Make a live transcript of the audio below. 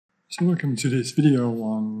So welcome to this video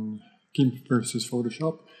on GIMP versus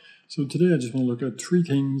Photoshop. So today I just want to look at three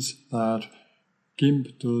things that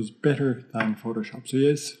GIMP does better than Photoshop. So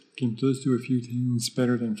yes, GIMP does do a few things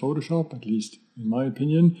better than Photoshop, at least in my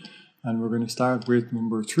opinion. And we're going to start with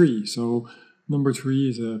number three. So number three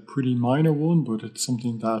is a pretty minor one, but it's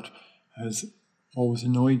something that has always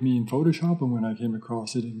annoyed me in Photoshop. And when I came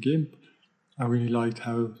across it in GIMP, I really liked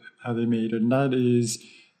how they made it. And that is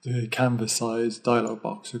the canvas size dialog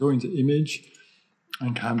box. So go into image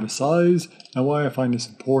and canvas size. Now why I find this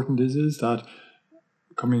important is that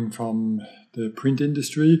coming from the print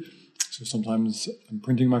industry, so sometimes I'm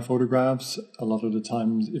printing my photographs. A lot of the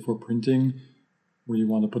times if we're printing, we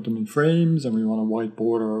want to put them in frames and we want a white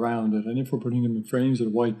border around it. And if we're putting them in frames with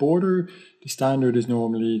a white border, the standard is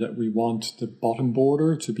normally that we want the bottom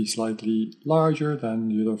border to be slightly larger than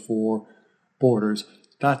the other four borders.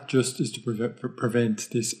 That just is to prevent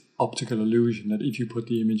this optical illusion that if you put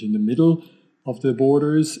the image in the middle of the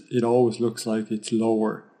borders, it always looks like it's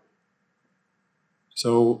lower.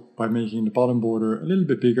 So by making the bottom border a little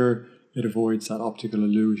bit bigger, it avoids that optical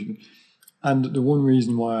illusion. And the one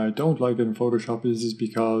reason why I don't like it in Photoshop is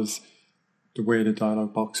because the way the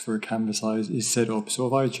dialog box for canvas size is set up. So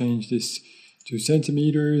if I change this to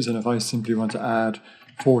centimeters, and if I simply want to add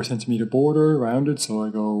 4 centimeter border around it, so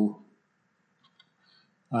I go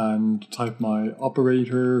and type my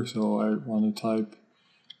operator, so I want to type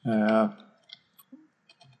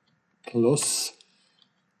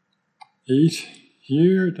 +8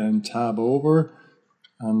 here, then tab over,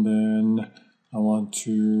 and then I want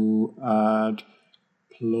to add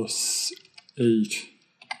 +8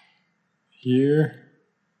 here,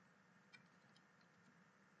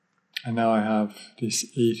 and now I have this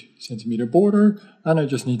 8 centimeter border, and I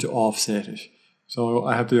just need to offset it. So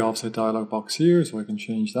I have the offset dialog box here, so I can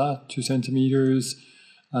change that to centimeters,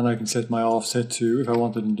 and I can set my offset to, if I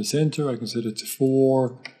want it in the center, I can set it to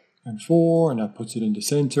 4 and 4, and that puts it in the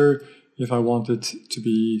center. If I want it to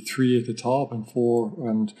be 3 at the top and 4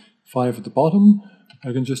 and 5 at the bottom,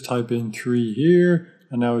 I can just type in 3 here,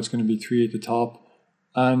 and now it's going to be 3 at the top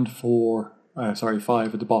and 5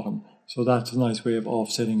 at the bottom. So that's a nice way of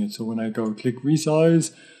offsetting it. So when I go click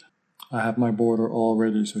resize, I have my border all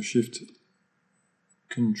ready. So Shift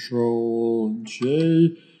Control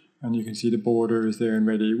J, and you can see the border is there and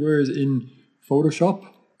ready. Whereas in Photoshop,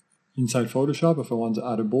 inside Photoshop, if I want to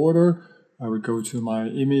add a border, I would go to my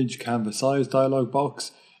image canvas size dialog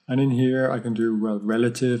box, and in here I can do, well,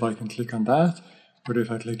 relative, I can click on that, but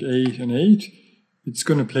if I click 8 and 8, it's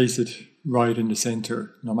going to place it right in the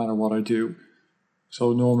center, no matter what I do.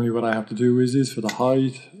 So normally what I have to do is for the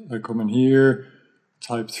height, I come in here,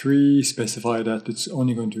 type 3, specify that it's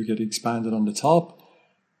only going to get expanded on the top,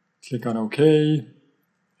 click on OK,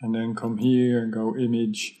 and then come here and go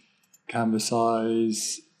image, canvas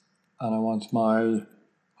size, and I want my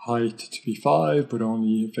height to be 5, but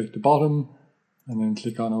only affect the bottom, and then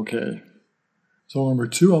click on OK. So number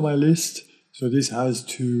 2 on my list, so this has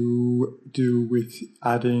to do with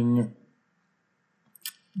adding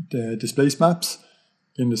the displace maps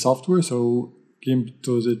in the software. So GIMP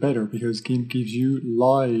does it better because GIMP gives you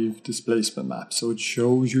live displacement maps. So it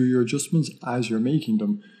shows you your adjustments as you're making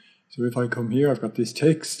them. So if I come here, I've got this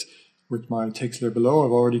text with my text layer below.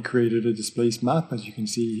 I've already created a displace map, as you can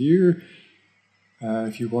see here.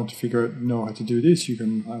 If you want to know how to do this, you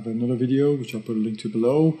can have another video, which I'll put a link to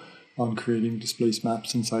below, on creating displace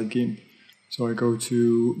maps inside GIMP. So I go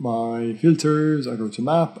to my filters, I go to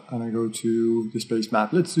map, and I go to displace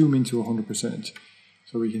map. Let's zoom into 100%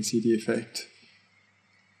 so we can see the effect.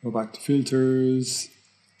 Go back to filters,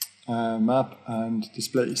 map, and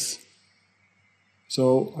displace.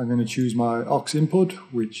 So I'm going to choose my aux input,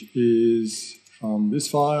 which is from this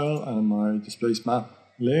file, and my displace map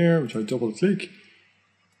layer, which I double click.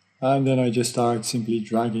 And then I just start simply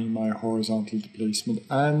dragging my horizontal displacement,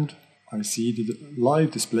 and I see the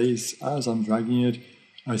live displace as I'm dragging it.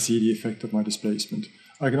 I see the effect of my displacement.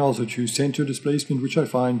 I can also choose center displacement, which I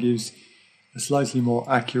find gives a slightly more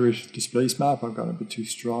accurate displace map. I've got a bit too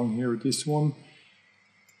strong here with this one.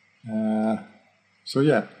 So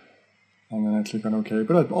yeah. And then I click on OK.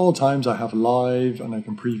 But at all times I have live, and I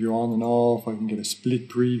can preview on and off. I can get a split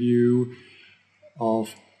preview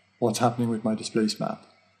of what's happening with my displace map.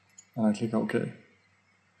 And I click OK.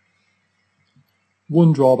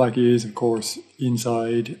 One drawback is, of course,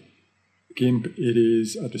 inside GIMP it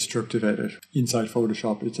is a destructive edit. Inside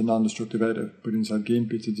Photoshop it's a non-destructive edit, but inside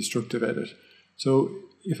GIMP it's a destructive edit. So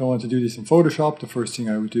if I want to do this in Photoshop, the first thing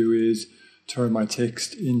I would do is turn my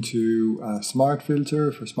text into a smart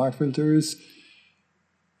filter for smart filters.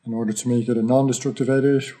 In order to make it a non-destructive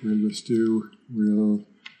edit, we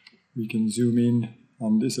can zoom in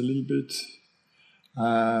on this a little bit.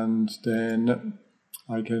 And then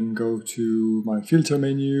I can go to my filter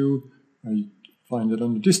menu. I find it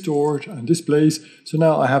under distort and displace. So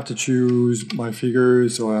now I have to choose my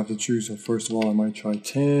figures. So I have to choose, so first of all, I might try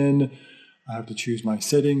 10. I have to choose my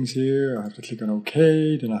settings here. I have to click on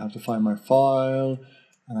OK. Then I have to find my file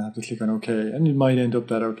and I have to click on OK. And it might end up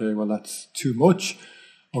that, okay, well, that's too much.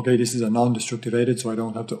 Okay, this is a non-destructive edit, so I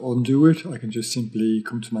don't have to undo it. I can just simply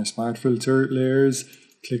come to my smart filter layers,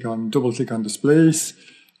 double click on Displace,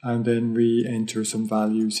 and then re-enter some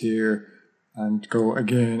values here and go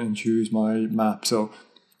again and choose my map. So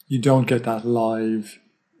you don't get that live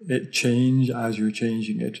change as you're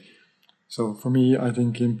changing it. So for me, I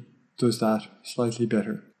think GIMP does that slightly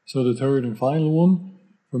better. So the third and final one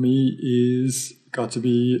for me is got to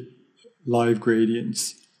be live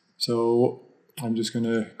gradients. So I'm just going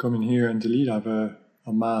to come in here and delete. I have a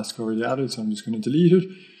mask already added, so I'm just going to delete it.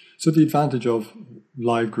 So the advantage of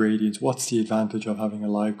live gradients, what's the advantage of having a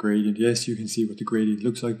live gradient? Yes, you can see what the gradient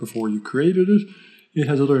looks like before you created it. It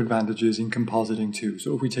has other advantages in compositing too.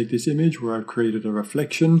 So if we take this image where I've created a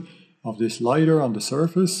reflection of this lighter on the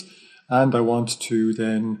surface, and I want to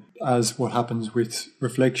then, as what happens with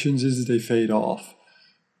reflections is they fade off.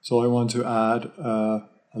 So I want to add a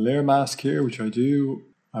layer mask here, which I do.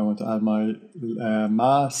 I want to add my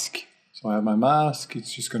mask. So I have my mask.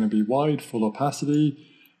 It's just going to be white, full opacity.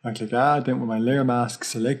 I click add, then with my layer mask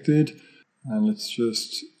selected. And let's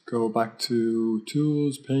just go back to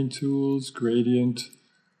tools, paint tools, gradient.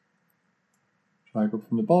 Drag up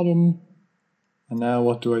from the bottom. And now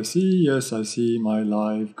what do I see? Yes, I see my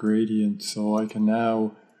live gradient. So I can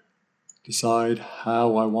now decide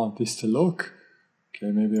how I want this to look.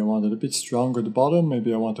 Okay, maybe I want it a bit stronger at the bottom.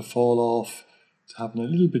 Maybe I want to fall off to happen a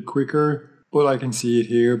little bit quicker, but I can see it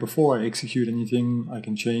here. Before I execute anything, I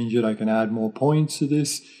can change it. I can add more points to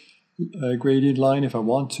this gradient line if I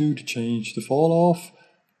want to change the fall off.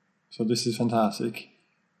 So this is fantastic.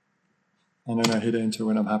 And then I hit enter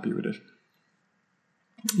when I'm happy with it.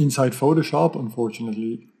 Inside Photoshop,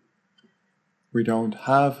 unfortunately, we don't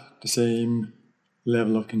have the same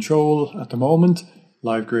level of control at the moment.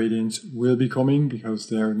 Live gradients will be coming because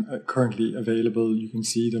they're currently available. You can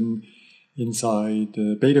see them inside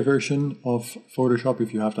the beta version of Photoshop.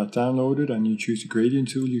 If you have that downloaded and you choose the gradient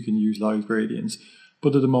tool, you can use live gradients.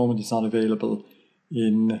 But at the moment, it's not available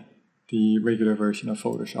in the regular version of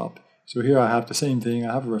Photoshop. So here I have the same thing.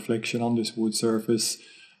 I have a reflection on this wood surface.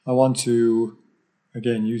 I want to,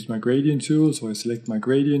 again, use my gradient tool. So I select my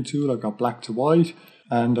gradient tool. I've got black to white.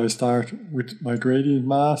 And I start with my gradient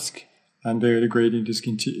mask. And there the gradient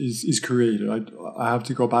is created. I have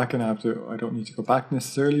to go back and I don't need to go back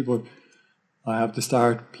necessarily, but I have to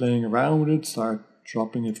start playing around with it, start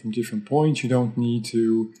dropping it from different points. You don't need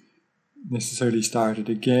to necessarily start it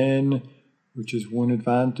again, which is one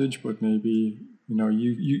advantage, but maybe,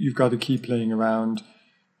 you've got to keep playing around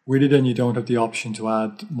with it and you don't have the option to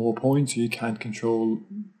add more points, so you can't control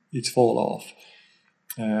its fall off.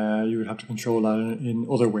 You would have to control that in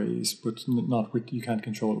other ways, but not with, you can't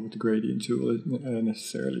control it with the gradient tool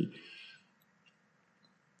necessarily.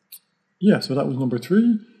 Yeah, so that was number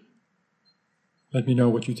 3. Let me know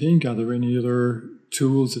what you think. Are there any other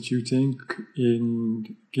tools that you think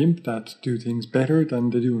in GIMP that do things better than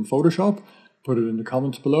they do in Photoshop? Put it in the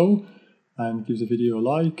comments below and give the video a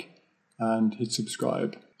like and hit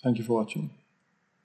subscribe. Thank you for watching.